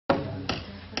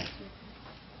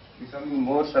becoming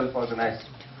more self-organized.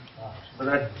 So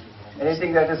that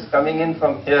anything that is coming in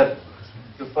from here,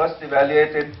 you first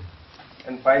evaluate it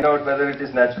and find out whether it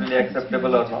is naturally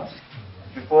acceptable or not,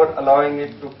 before allowing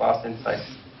it to pass inside.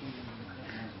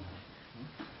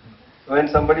 So when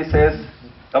somebody says,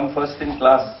 come first in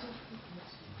class,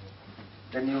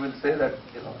 then you will say that,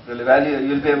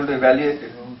 you'll be able to evaluate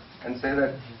it and say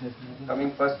that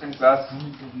coming first in class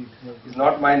is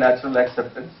not my natural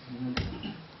acceptance.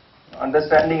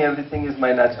 Understanding everything is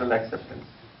my natural acceptance.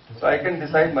 So I can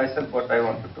decide myself what I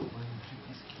want to do.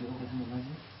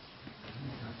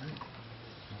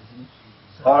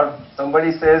 Or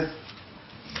somebody says,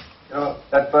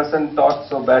 that person talks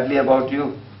so badly about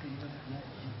you.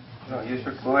 You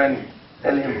should go and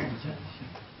tell him.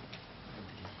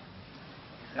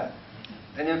 Yeah.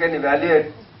 Then you can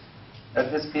evaluate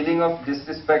that this feeling of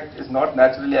disrespect is not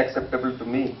naturally acceptable to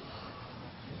me.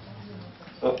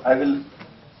 So I will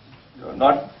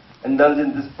not indulge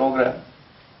in this program.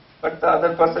 But the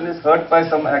other person is hurt by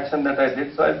some action that I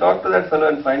did. So I'll talk to that fellow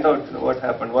and find out what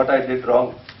happened, what I did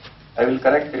wrong. I will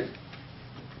correct it.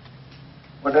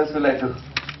 What else will I do?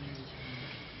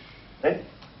 Right?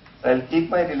 I'll keep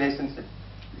my relationship.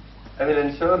 I will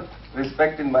ensure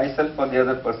respect in myself for the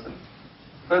other person.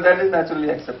 So that is naturally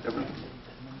acceptable.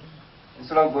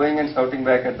 Instead of going and shouting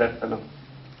back at that fellow.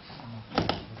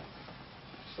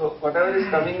 So whatever is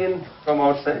coming in from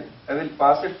outside, I will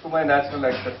pass it to my natural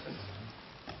acceptance.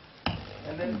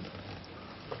 And then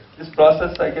this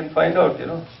process I can find out,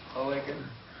 how I can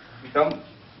become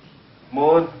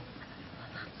more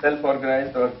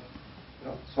self-organized or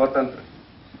swatantra.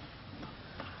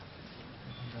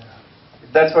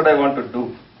 That's what I want to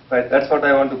do, right? That's what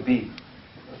I want to be.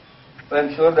 So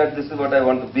I'm sure that this is what I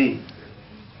want to be.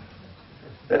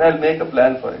 Then I'll make a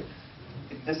plan for it.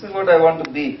 If this is what I want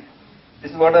to be,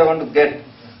 this is what I want to get,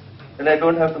 then I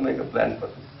don't have to make a plan for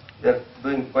this. They're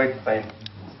doing quite fine.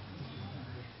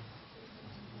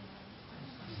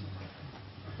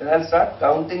 Then I'll start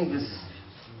counting this.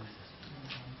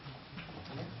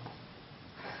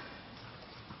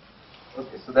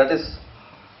 Okay, so that is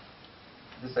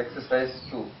this exercise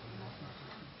 2.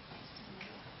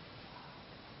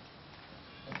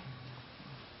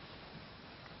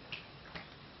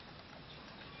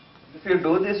 If you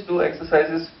do these 2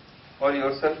 exercises for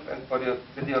yourself and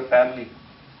with your family,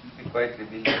 you'll be quite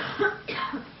revealing.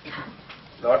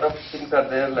 A lot of things are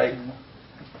there, like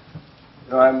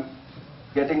I'm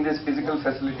getting these physical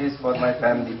facilities for my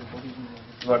family,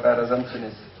 is what our assumption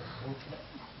is.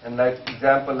 And like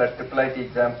example, that triple IT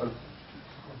example,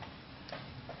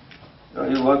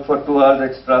 you work for 2 hours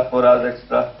extra, 4 hours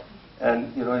extra,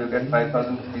 and you get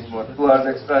 5,000 rupees more. 2 hours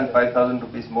extra and 5,000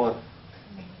 rupees more.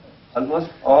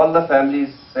 Almost all the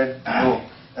families said no,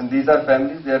 and these are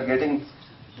families, they are getting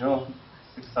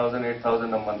 6,000,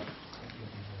 8,000 a month.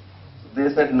 They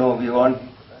said no, we want.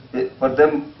 For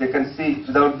them, they can see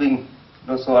without being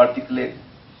so articulate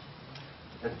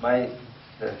that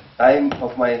the time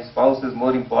of my spouse is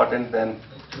more important than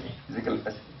physical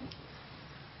facility.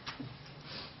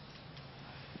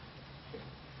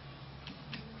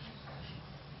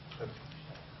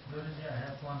 Guruji, I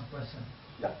have one question.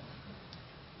 Yeah.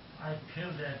 I feel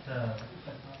that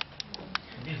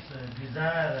this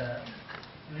desire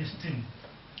listing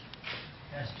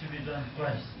has to be done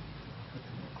twice.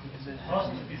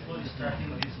 First, before starting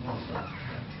this workshop,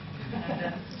 and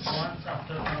then once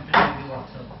after completing the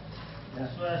workshop,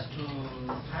 so as to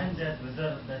find that whether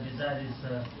the desire is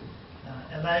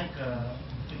alike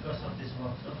because of this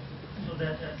workshop, so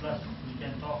that at last we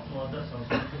can talk to others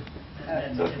also.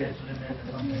 And then we can actually make a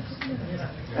context.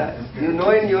 You know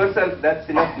in yourself, that's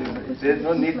enough. There is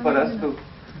no need for us to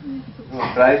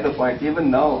drive the point.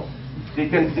 Even now, we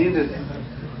can see this.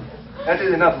 That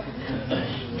is enough.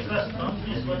 Because from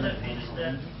this what I feel is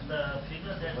that the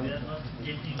figure that we are not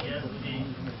getting here today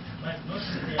might not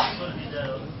be the actual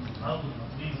desire how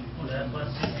we could have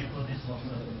perceived before this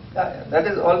workshop. That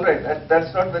is all right.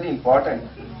 That's not very important.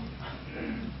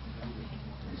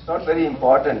 It's not very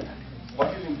important.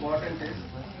 What is important is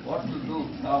what to do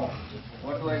now.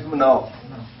 What do I do now?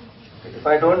 If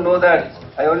I don't know that,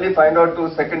 I only find out to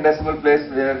second decimal place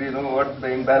where what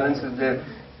the imbalance is there.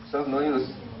 So no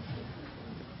use.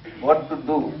 What to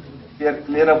do? If we are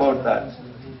clear about that,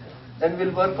 then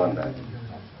we'll work on that.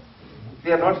 If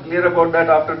we are not clear about that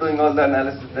after doing all the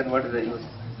analysis, then what is the use?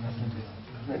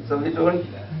 So we don't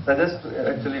suggest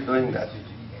actually doing that.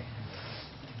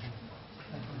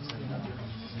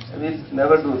 We'll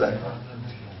never do that.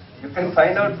 You can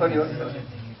find out for yourself.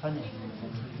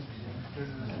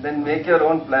 Then make your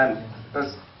own plan,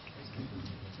 because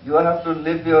you have to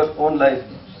live your own life.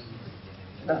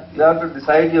 You have to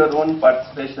decide your own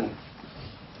participation.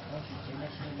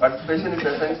 Participation is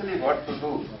essentially what to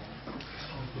do.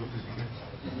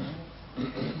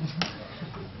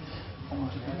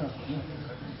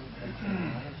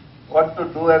 What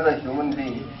to do as a human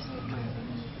being.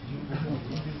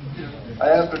 I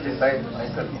have to decide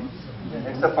myself.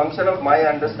 It's a function of my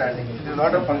understanding. It is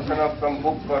not a function of some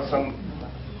book or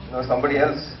somebody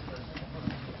else.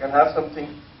 You can have something,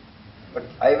 but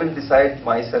I will decide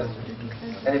myself.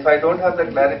 And if I don't have the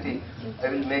clarity, I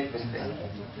will make mistakes.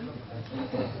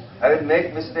 I will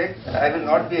make mistakes and I will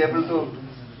not be able to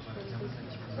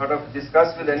sort of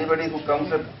discuss with anybody who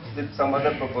comes up with some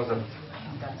other proposal.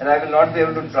 And I will not be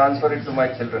able to transfer it to my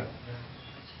children.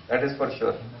 That is for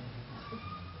sure.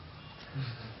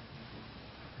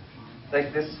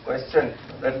 Like this question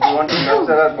that we want to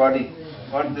nurture our body.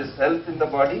 We want this health in the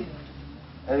body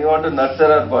and we want to nurture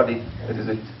our body. That is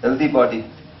it. Healthy body.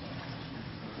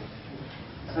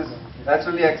 This is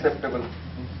naturally acceptable.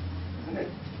 Isn't it?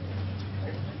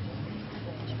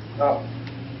 Now,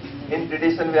 in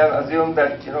tradition we have assumed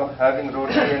that having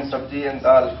roti and sabji and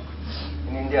dal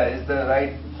in India is the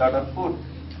right sort of food.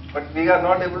 But we are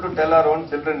not able to tell our own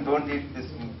children, don't eat this,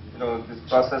 this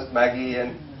processed Maggi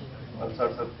and all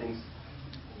sorts of things.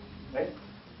 Right?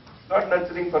 It's not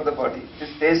nurturing for the body. It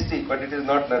is tasty, but it is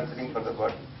not nurturing for the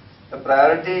body. The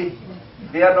priority,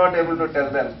 we are not able to tell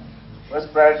them.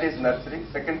 First priority is nurturing,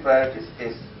 second priority is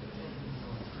taste.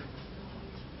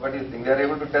 What do you think? We are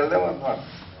able to tell them or not?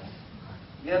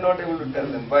 We are not able to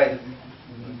tell them. Why?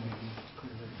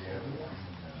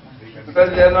 Because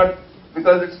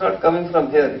it's not coming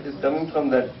from here, it is coming from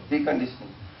that preconditioning.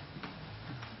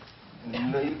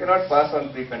 You cannot pass on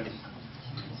preconditioning.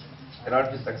 You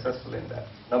cannot be successful in that,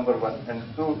 number one. And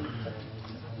two,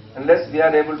 unless we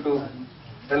are able to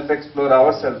self-explore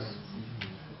ourselves,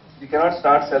 we cannot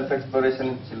start self-exploration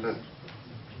in children.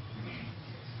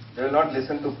 They will not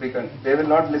listen to they will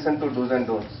not listen to do's and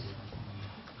don'ts.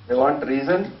 They want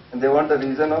reason, and they want a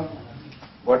reason of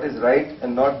what is right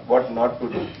and not what not to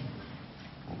do.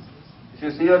 If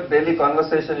you see your daily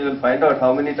conversation, you will find out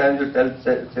how many times you tell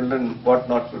children what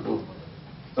not to do.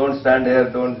 Don't stand here,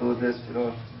 don't do this,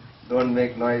 don't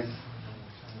make noise.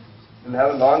 You'll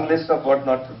have a long list of what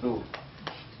not to do.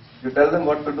 You tell them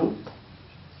what to do,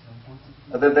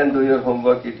 other than do your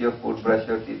homework, eat your food, brush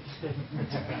your teeth.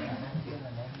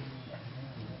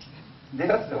 They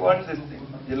also want this thing.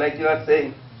 Like you are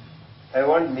saying, I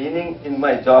want meaning in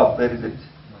my job. Where is it?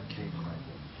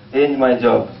 Change my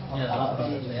job.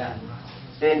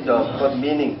 Change job for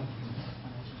meaning.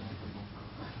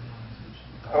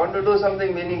 I want to do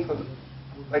something meaningful.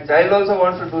 My child also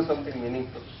wants to do something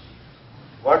meaningful.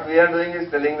 What we are doing is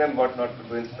telling them what not to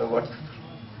do instead of what to do.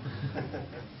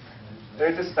 We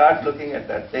have to start looking at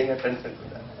that, paying attention to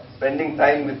that, spending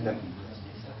time with them.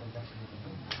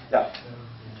 Yeah.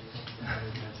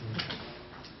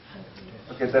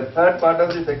 Okay, the third part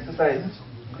of this exercise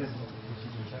is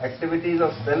activities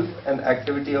of self and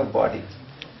activity of body.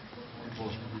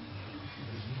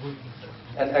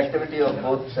 And activity of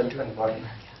both self and body.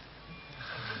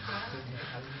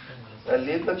 I'll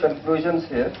leave the conclusions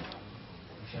here.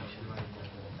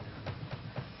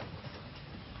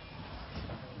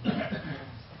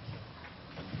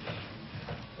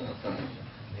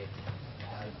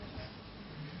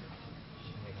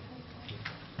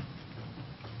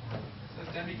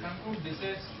 Can we conclude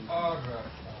desires are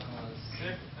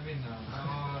set, or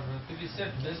to be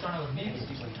set based on our needs?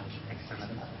 Desires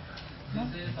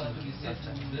are to be set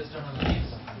based on our needs.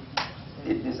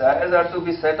 The desires are to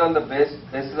be set on the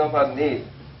basis of our need.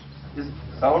 This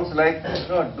sounds like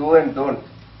do and don't.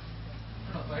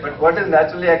 But what is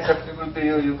naturally acceptable to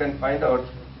you, you can find out.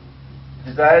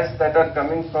 Desires that are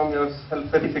coming from your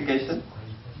self-verification,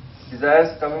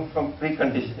 desires coming from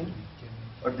preconditioning,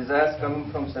 or desires coming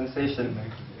from sensation.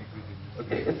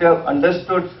 Okay, if you have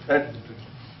understood that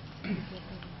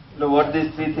what these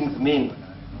three things mean,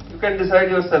 you can decide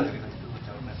yourself.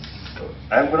 So,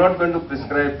 I am not going to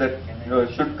prescribe that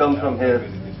it should come from here,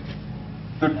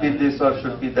 should be this or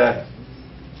should be that.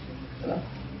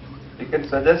 We can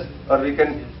suggest or we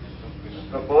can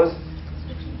propose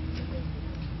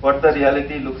what the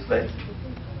reality looks like.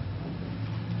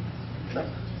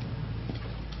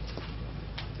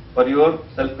 For your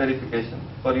self-verification,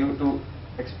 for you to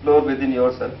explore within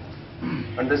yourself,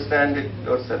 understand it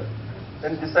yourself,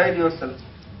 then decide yourself.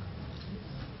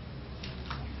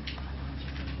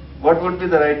 What would be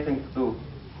the right thing to do?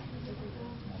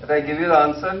 That I give you the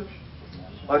answer,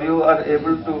 or you are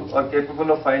able to or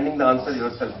capable of finding the answer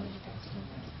yourself?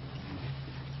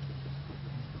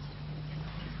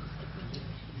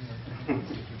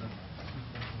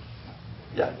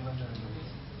 Yeah.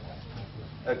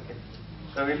 Okay.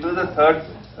 So we'll do the third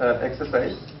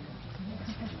exercise.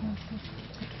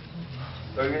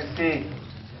 So we'll see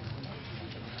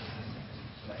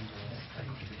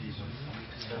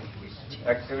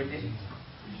activity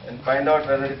and find out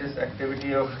whether it is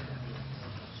activity of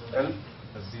self,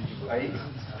 I,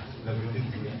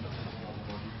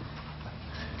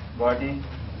 body,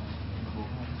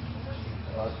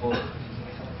 or both.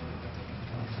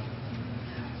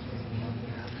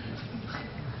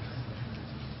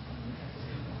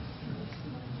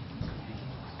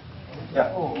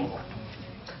 Yeah.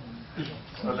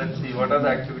 So let's see, what are the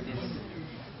activities?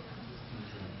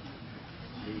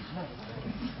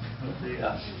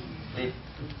 Yeah. Sleep.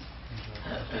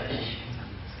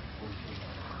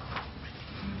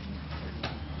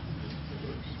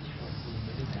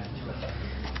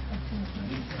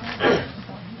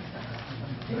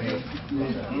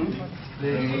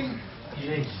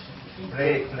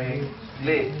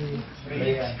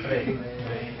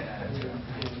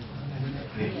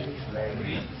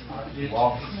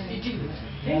 Walk.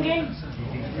 Drinking.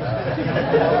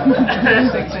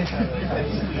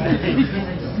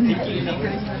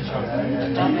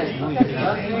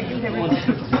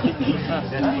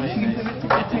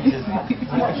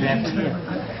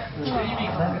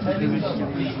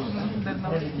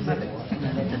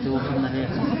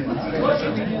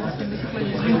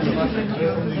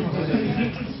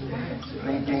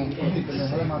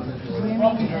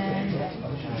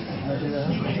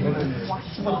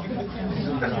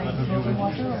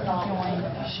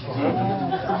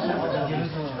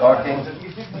 Talking.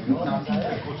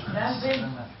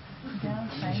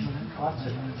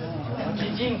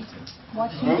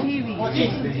 Watching TV.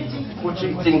 Watching.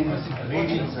 Watching TV.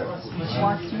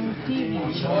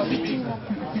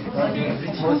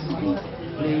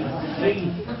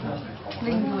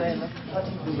 Playing duel.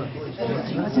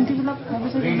 Watching TV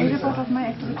was a major part of my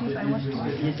activities. I watched TV.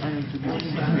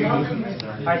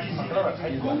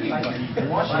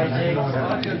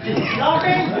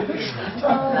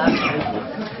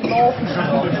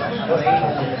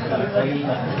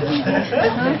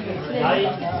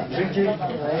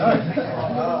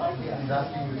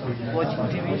 Watching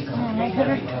TV. My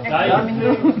favorite activity.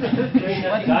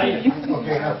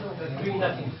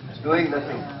 Doing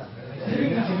nothing.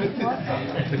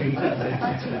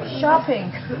 Shopping.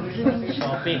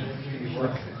 Shopping.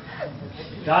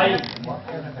 Dying.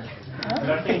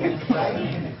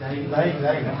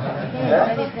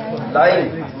 Lying.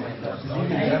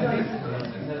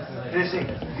 Tracing.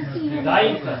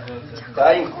 Dying.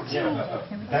 Dying.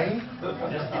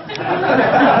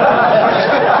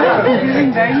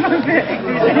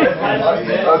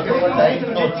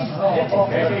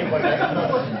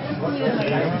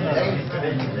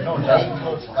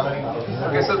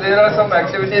 Okay, so there are some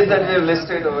activities that we have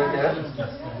listed over here.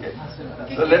 Okay.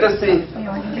 So let us see.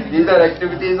 These are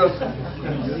activities of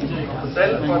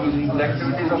self or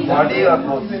activities of body or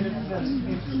both.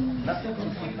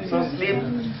 So sleep.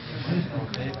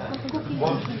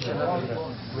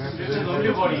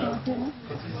 Only body.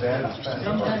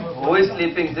 Who is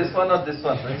sleeping? This one or this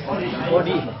one?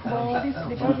 Body.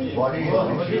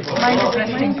 Mind is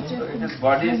resting. So it is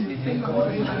body is sleeping.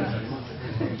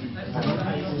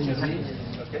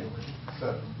 Okay.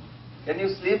 Can you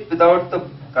sleep without the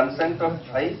consent of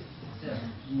I?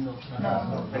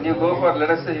 When you go for, let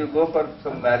us say you go for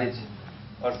some marriage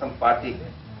or some party,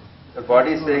 the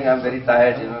body is saying, I'm very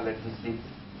tired, let me sleep.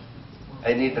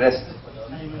 I need rest.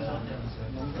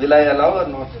 Will I allow or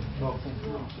not?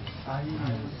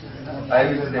 I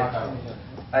will say,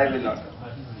 I will not.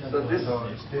 So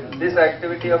this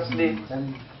activity of sleep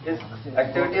is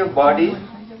activity of body,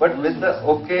 but with the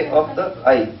okay of the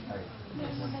I,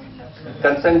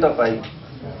 consent of I.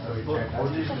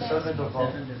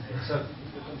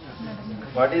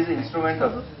 Body is the instrument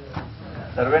of.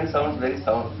 Servant sounds very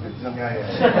sound.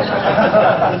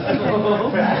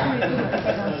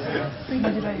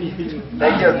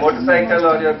 Like your motorcycle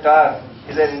or your car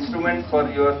is an instrument for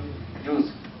your use.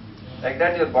 Like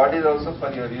that your body is also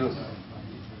for your use.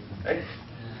 Right?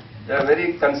 You are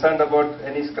very concerned about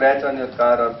any scratch on your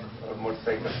car or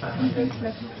motorcycle.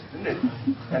 Isn't it?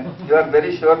 And you are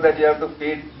very sure that you have to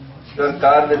feed your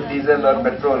car with diesel or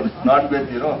petrol, not with,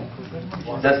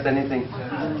 just anything.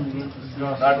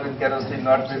 Not with kerosene,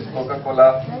 not with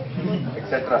Coca-Cola,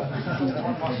 etc.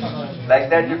 Like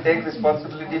that you take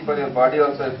responsibility for your body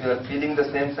also if you are feeling the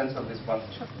same sense of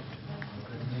responsibility.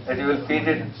 That you will feed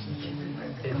it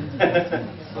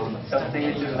something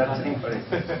which is nurturing for it.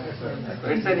 So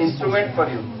it's an instrument for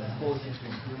you.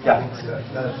 Yeah. The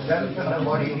self and the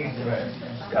body needs rest.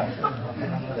 Yeah.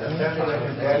 The self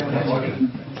and the body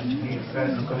needs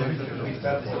rest. So it should be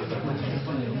self-focused.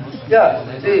 Yeah,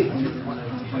 see,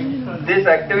 these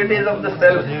activities of the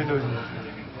self,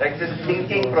 like this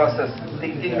thinking process,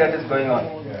 thinking that is going on,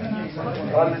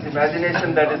 all this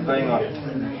imagination that is going on.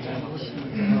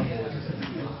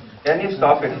 Can you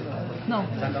stop it? No.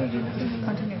 Continuous.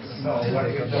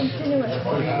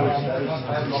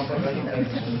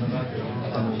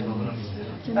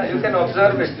 You can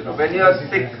observe it. When you are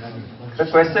sick, the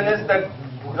question is that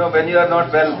when you are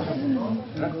not well,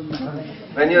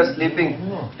 when you are sleeping,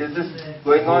 is this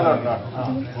going on or not?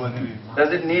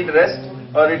 Does it need rest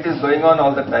or it is going on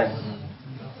all the time?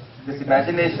 This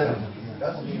imagination,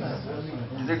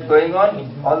 is it going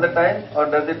on all the time or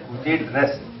does it need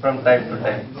rest from time to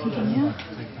time?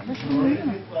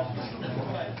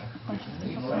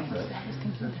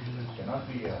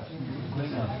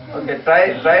 Okay,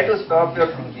 try to stop your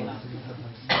thinking.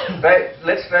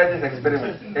 Let's try this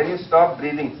experiment. Can you stop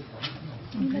breathing?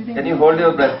 Can you hold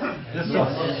your breath?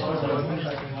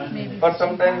 For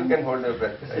some time you can hold your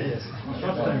breath. Right?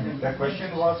 The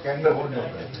question was, can you hold your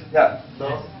breath? Yeah.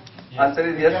 So, Answer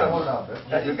is yes or no.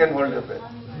 Yeah, you can hold your breath.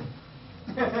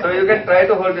 So you can try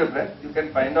to hold your breath. You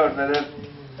can find out whether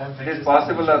it is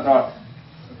possible or not.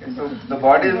 Okay, so the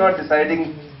body is not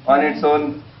deciding on its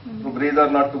own to breathe or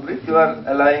not to breathe. You are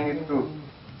allowing it to,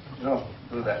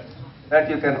 do that. That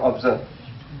you can observe.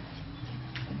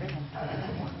 Okay.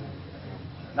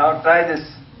 Now try this.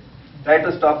 Try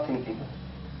to stop thinking.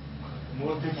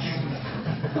 more thinking.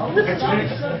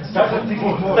 Started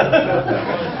thinking more.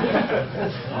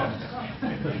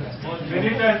 Many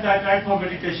times I tried for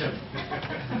meditation.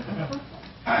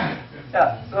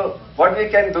 Yeah, so what we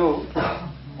can do,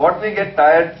 what we get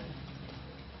tired,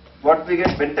 what we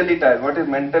get mentally tired, what is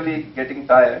mentally getting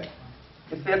tired,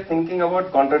 if we are thinking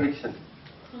about contradiction.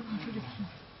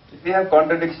 If we have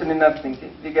contradiction in our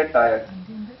thinking, we get tired.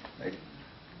 Right?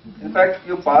 In fact,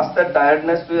 you pass that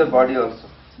tiredness to your body also.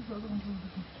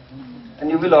 And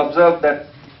you will observe that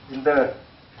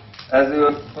as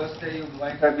your first day you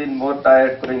might have been more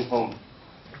tired going home.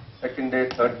 Second day,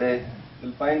 third day,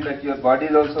 you'll find that your body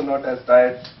is also not as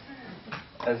tired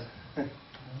as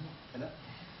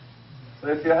So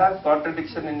if you have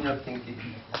contradiction in your thinking,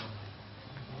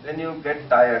 then you get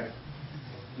tired.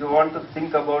 You want to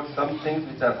think about some things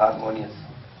which are harmonious.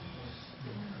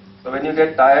 So when you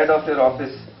get tired of your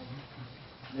office,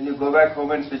 then you go back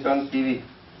home and switch on TV.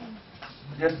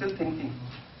 You are still thinking.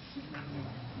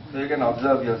 So you can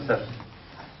observe yourself.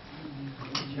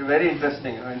 It's very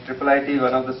interesting. In IIIT,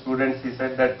 one of the students, he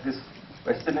said that this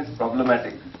question is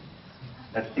problematic.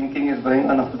 That thinking is going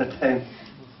on all the time.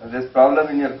 There's problem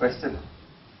in your question.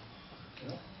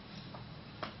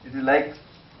 It is like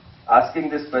asking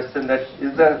this question that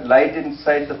is the light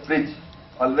inside the fridge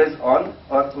always on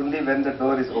or only when the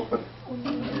door is open?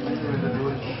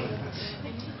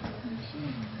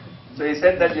 So he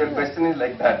said that your question is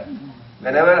like that.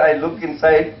 Whenever I look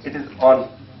inside, it is on.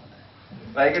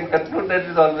 So I can conclude that it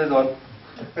is always on.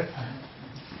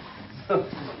 So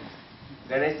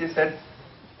Ganesh said,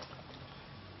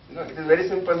 it is very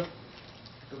simple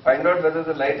to find out whether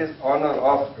the light is on or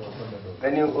off.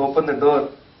 When you open the door,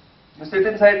 you sit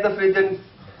inside the fridge and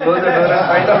close the door and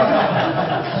find out.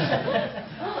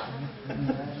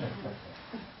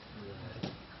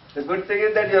 The good thing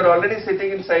is that you are already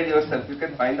sitting inside yourself. You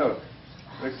can find out.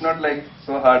 So it's not like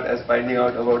so hard as finding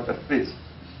out about the fridge.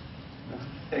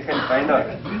 You can find out.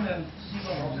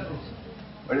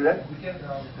 What is that?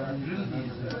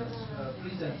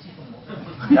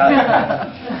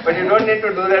 Yeah. But you don't need to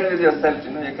do that with yourself.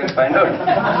 You can find out.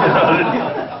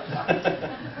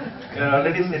 You are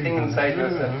already sitting inside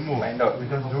yourself. Find out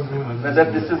whether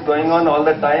this is going on all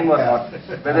the time or not.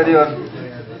 Whether your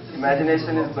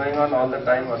imagination is going on all the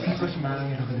time or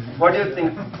not. What do you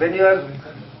think? When you are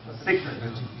sick,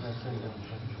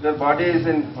 your body is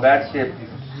in bad shape.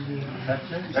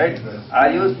 Right?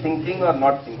 Are you thinking or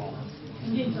not thinking?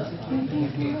 In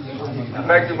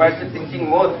fact, you might be thinking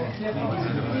more.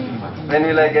 When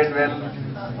will I get well?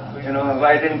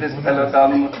 Why didn't this fellow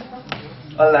come?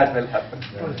 All that will happen.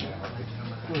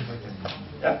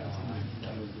 Yeah.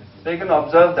 So you can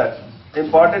observe that. The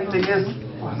important thing is,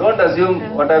 don't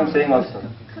assume what I am saying also.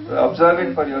 Observe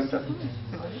it for yourself.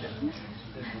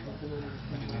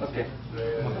 Okay.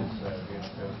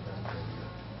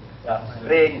 Yeah.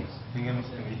 Praying.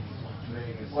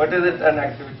 What is it, an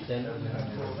activity?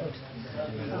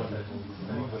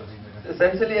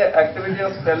 Essentially, an activity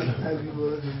of self.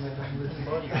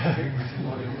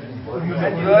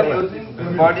 And you are using the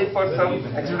body for some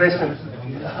expression,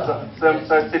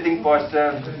 some sitting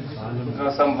posture,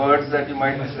 some words that you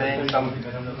might be saying.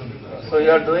 So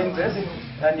you are doing this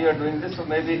and you are doing this, so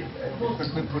maybe it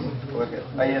should be put over here,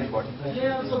 eye and body. Clay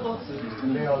also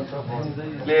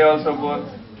both.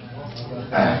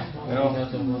 You know.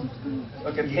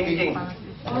 Okay, thinking.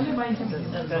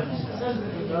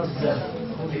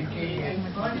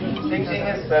 Thinking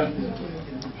is self.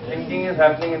 Thinking is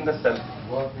happening in the self.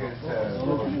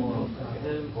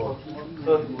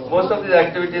 So most of these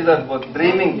activities are both.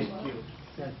 Dreaming.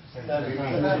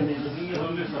 Dreaming is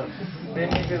only self.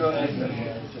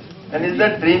 And is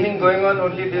that dreaming going on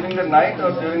only during the night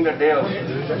or during the day also?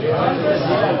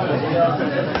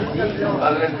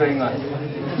 Always going on.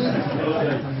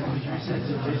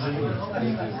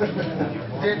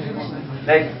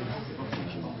 Like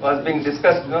was being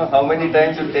discussed, how many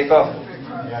times you take off.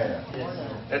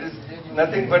 That is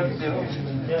nothing but,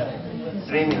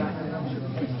 dreaming.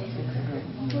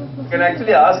 You can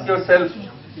actually ask yourself,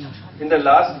 in the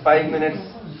last 5 minutes,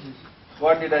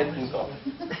 what did I think of?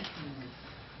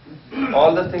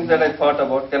 All the things that I thought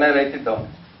about, can I write it down?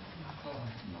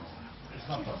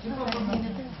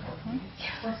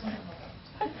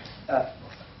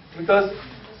 Because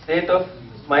state of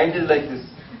mind is like this.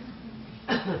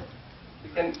 We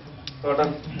can sort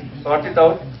of sort it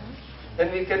out,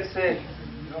 then we can say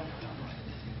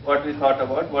what we thought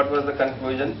about, what was the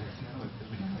conclusion.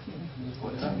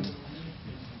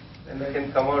 Then we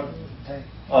can come out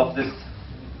of this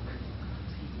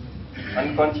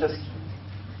unconscious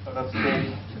sort of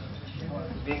state,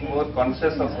 being more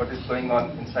conscious of what is going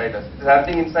on inside us. It is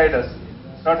happening inside us,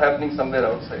 it's not happening somewhere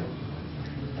outside.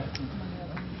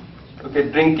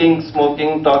 Okay, drinking,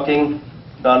 smoking, talking,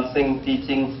 dancing,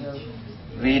 teaching,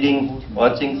 reading,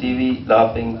 watching TV,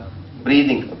 laughing,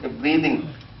 breathing. Okay, breathing.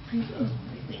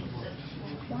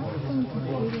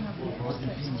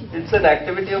 It's an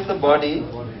activity of the body,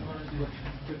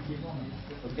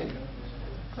 okay,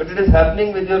 but it is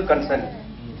happening with your consent.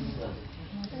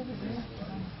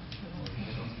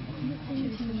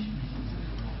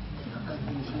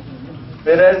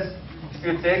 Whereas if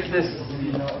you take this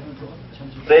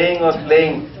praying or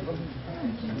playing,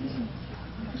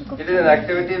 it is an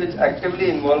activity which actively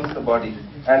involves the body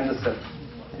and the self.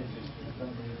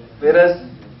 Whereas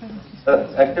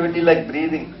activity like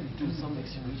breathing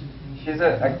is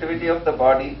an activity of the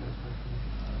body,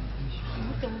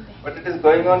 but it is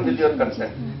going on with your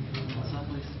consent.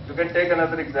 You can take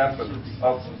another example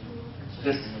of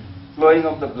this flowing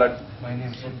of the blood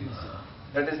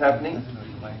that is happening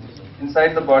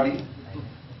inside the body,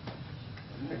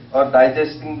 or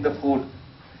digesting the food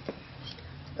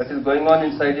that is going on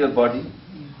inside your body.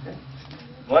 Okay.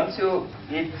 Once you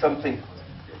eat something,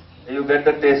 you get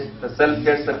the taste, the self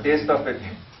gets the taste of it.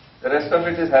 The rest of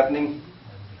it is happening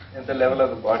at the level of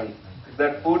the body. If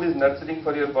that food is nurturing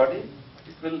for your body,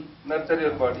 it will nurture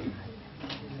your body.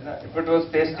 If it was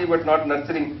tasty but not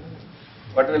nurturing,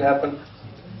 what will happen?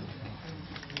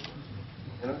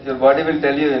 Your body will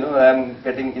tell you, I am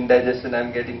getting indigestion, I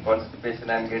am getting constipation,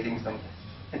 I am getting something.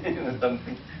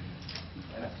 Something.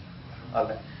 All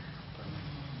that.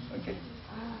 Okay.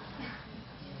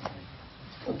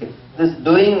 Okay. This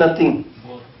doing nothing.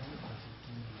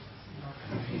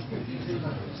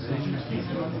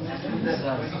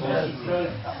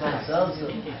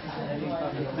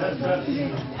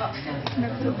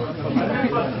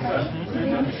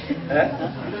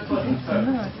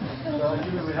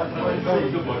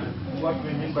 What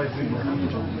we mean by doing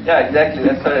nothing. Yeah, exactly.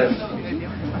 That's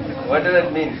what does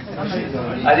that mean?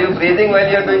 Are you breathing while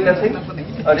you are doing nothing,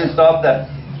 or you stop that?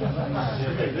 You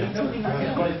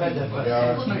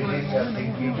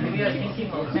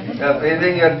are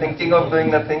breathing, you are thinking of doing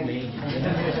nothing,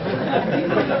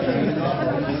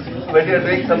 but you are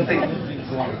doing something.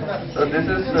 So this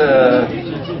is,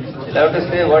 you have to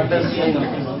say what does mean.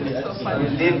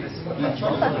 Leave this.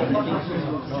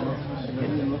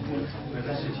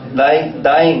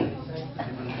 Dying.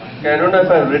 Okay, I don't know if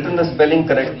I have written the spelling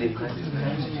correctly.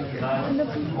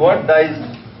 What dies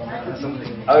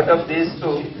out of these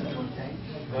two?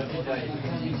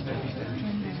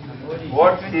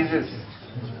 What ceases?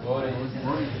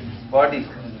 Body.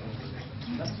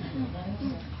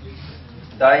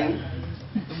 Dying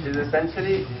is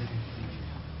essentially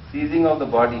ceasing of the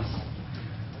body.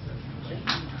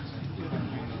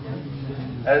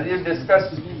 As you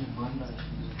discussed,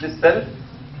 this self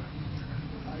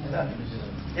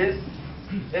is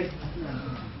an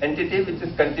entity which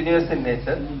is continuous in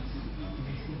nature.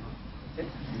 Okay.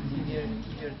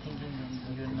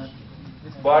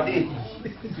 This body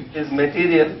is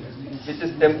material which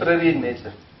is temporary in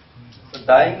nature. So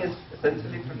dying is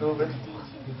essentially to do with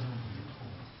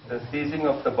the ceasing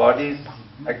of the body's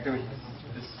activities.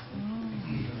 This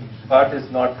part is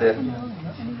not there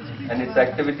and its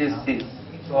activities cease.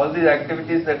 So all these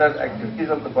activities that are activities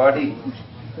of the body,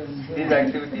 these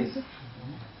activities,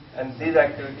 and these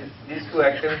activities, these two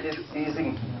activities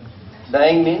ceasing,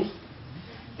 dying means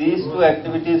these two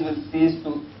activities will cease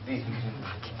to be.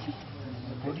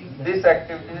 This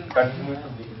activity will continue to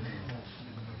be.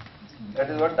 That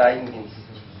is what dying means.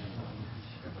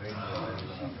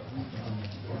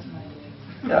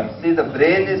 Yeah, see, the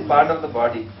brain is part of the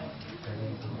body.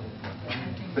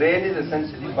 Brain is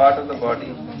essentially part of the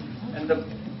body, and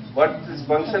what is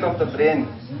function of the brain?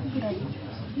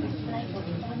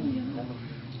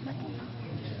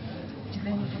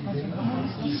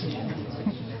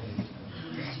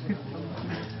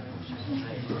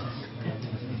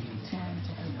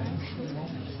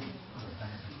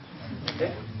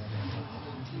 Okay.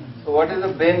 So what is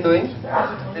the brain doing?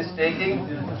 It is taking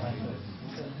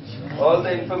all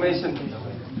the information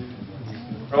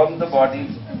from the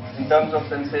body in terms of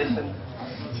sensation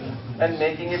and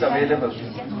making it available.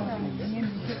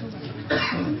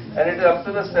 And it is up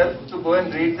to the self to go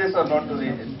and read this or not to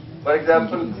read it. For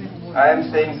example, I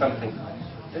am saying something.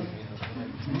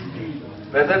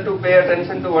 Whether to pay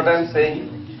attention to what I am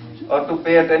saying or to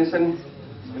pay attention,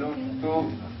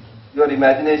 to your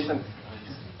imagination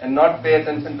and not pay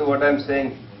attention to what I am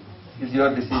saying is your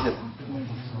decision.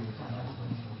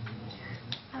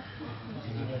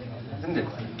 Isn't it?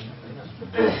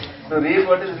 To read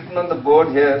what is written on the board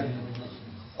here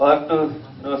or to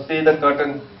see the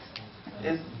curtain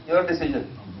is your decision.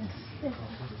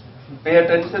 Pay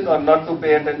attention or not to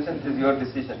pay attention is your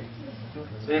decision.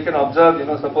 So you can observe,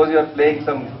 suppose you are playing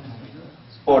some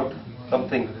sport,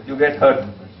 something, you get hurt.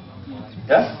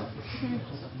 Yeah?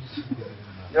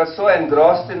 You are so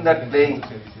engrossed in that playing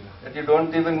that you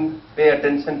don't even pay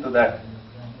attention to that.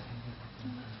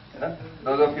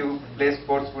 Those of you who play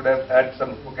sports would have had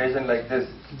some occasion like this,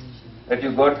 that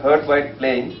you got hurt while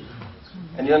playing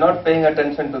and you are not paying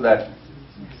attention to that.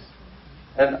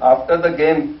 And after the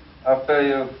game, after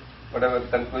you, whatever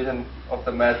conclusion of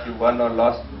the match, you won or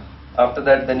lost, after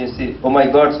that then you see, oh my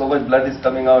God, so much blood is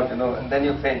coming out, and then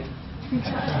you faint.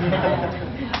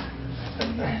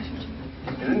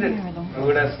 Isn't it? You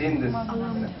would have seen this.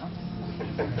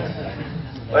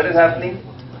 What is happening?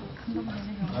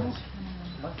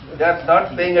 You are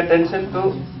not paying attention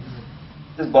to,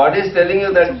 this body is telling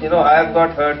you that, I have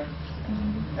got hurt,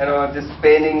 this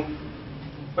paining,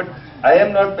 but I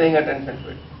am not paying attention to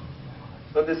it.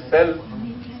 So this self,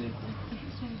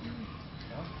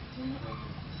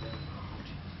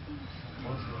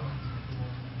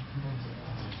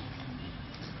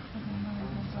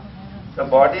 the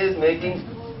body is making,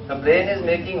 the brain is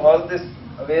making all this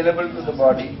available to the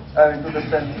body, to the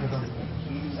self.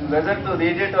 And whether to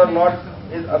read it or not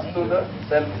is up to the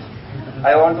self.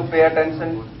 I want to pay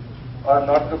attention or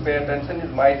not to pay attention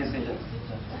is my decision.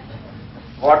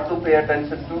 What to pay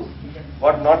attention to,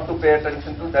 what not to pay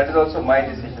attention to, that is also my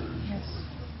decision.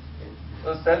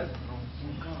 So self,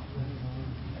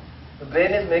 the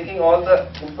brain is making all the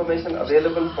information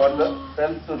available for the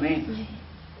self to read.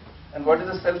 And what is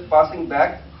the self passing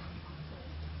back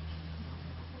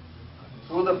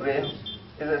through the brain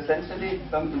is essentially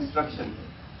some instruction.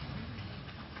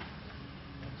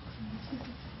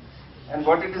 And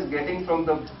what it is getting from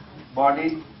the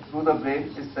body through the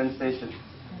brain is sensation.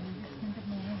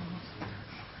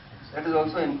 That is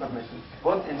also information.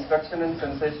 Both instruction and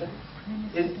sensation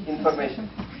is information.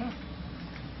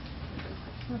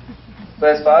 So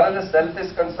as far as the self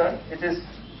is concerned, it is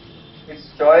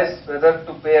its choice whether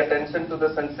to pay attention to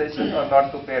the sensation or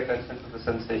not to pay attention to the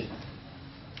sensation.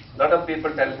 A lot of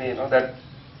people tell me, that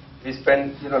we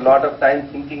spend, a lot of time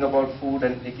thinking about food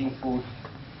and making food.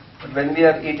 But when we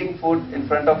are eating food in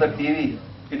front of the TV,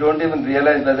 we don't even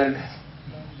realize whether it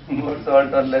is more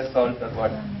salt or less salt or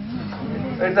what.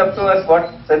 So it's up to us what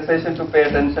sensation to pay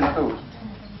attention to.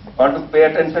 Want to pay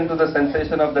attention to the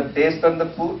sensation of the taste on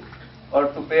the food or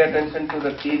to pay attention to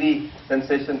the TV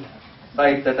sensation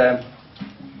side that I am.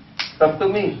 It's up to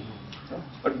me.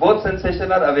 But both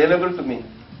sensations are available to me.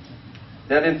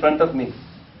 They are in front of me.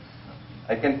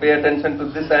 I can pay attention to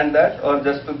this and that or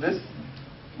just to this,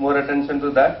 more attention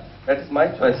to that. That is my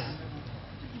choice.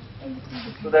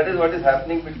 So that is what is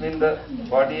happening between the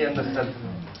body and the self.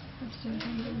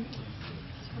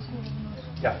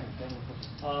 Yeah.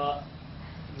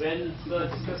 When Sir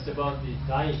discussed about the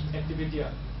dying, activity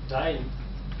of dying,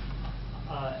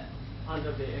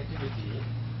 under the activity,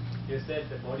 you said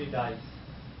the body dies.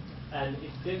 And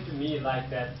it seemed to me like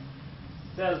that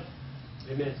self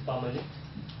remains permanent.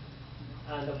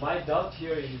 And my doubt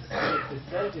here is, if the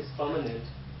self is permanent,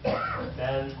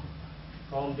 then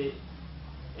from the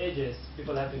ages,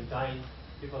 people have been dying,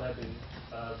 people have been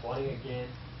born again.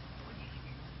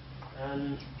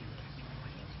 And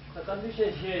the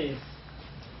confusion here is,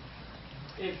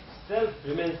 if self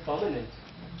remains permanent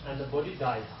and the body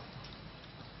dies,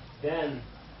 then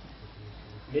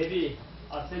maybe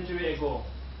a century ago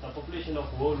the population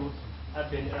of world would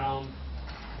have been around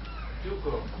 2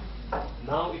 crore.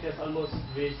 Now it has almost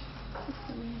reached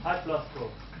 5+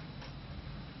 crore.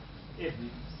 If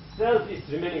self is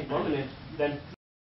remaining permanent, then